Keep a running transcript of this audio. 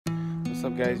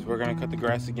What's up, guys? We're gonna cut the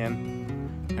grass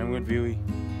again. I'm with Viewy.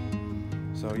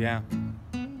 So yeah,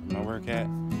 my work at.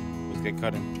 Let's get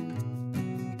cutting.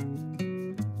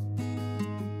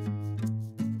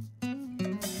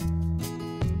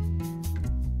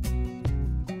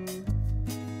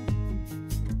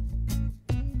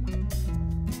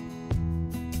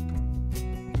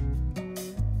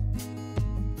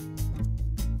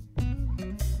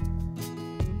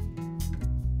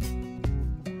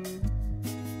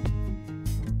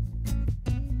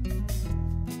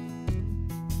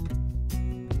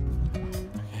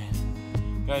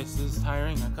 Guys, this is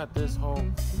tiring. I cut this whole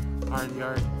hard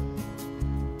yard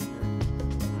here.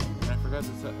 And I forgot to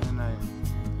set,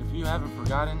 if you haven't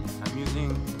forgotten, I'm using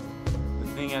the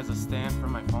thing as a stand for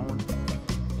my phone.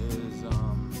 It is the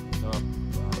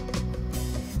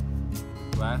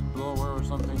glass blower or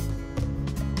something,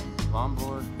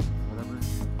 lawnmower, whatever.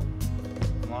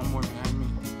 Lawnmower behind me.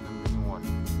 I'm drinking water.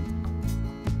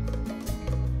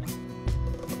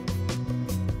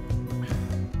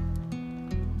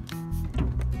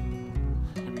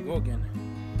 Again.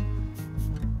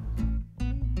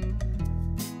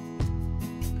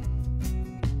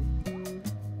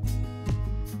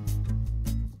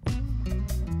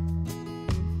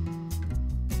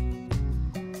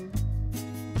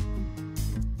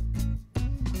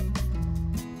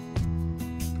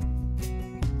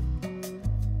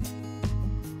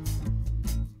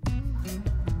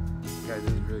 Guys,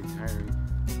 this is really tiring.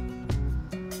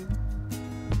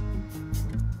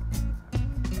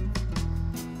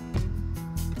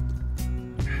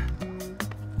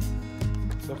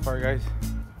 So far, guys,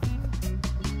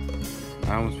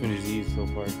 I almost finished these so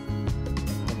far.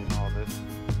 Finished all this.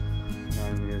 Now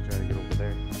I'm gonna try to get over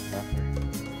there after,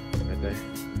 right there.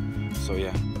 So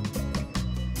yeah.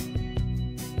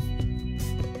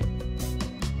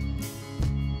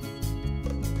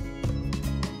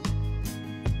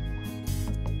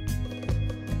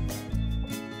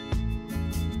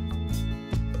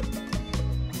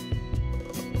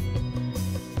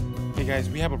 Hey guys,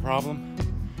 we have a problem.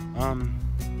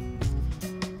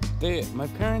 My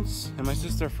parents and my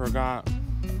sister forgot.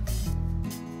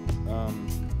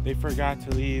 They forgot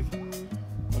to leave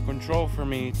a control for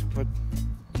me to put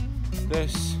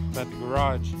this at the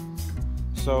garage.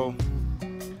 So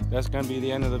that's gonna be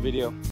the end of the video.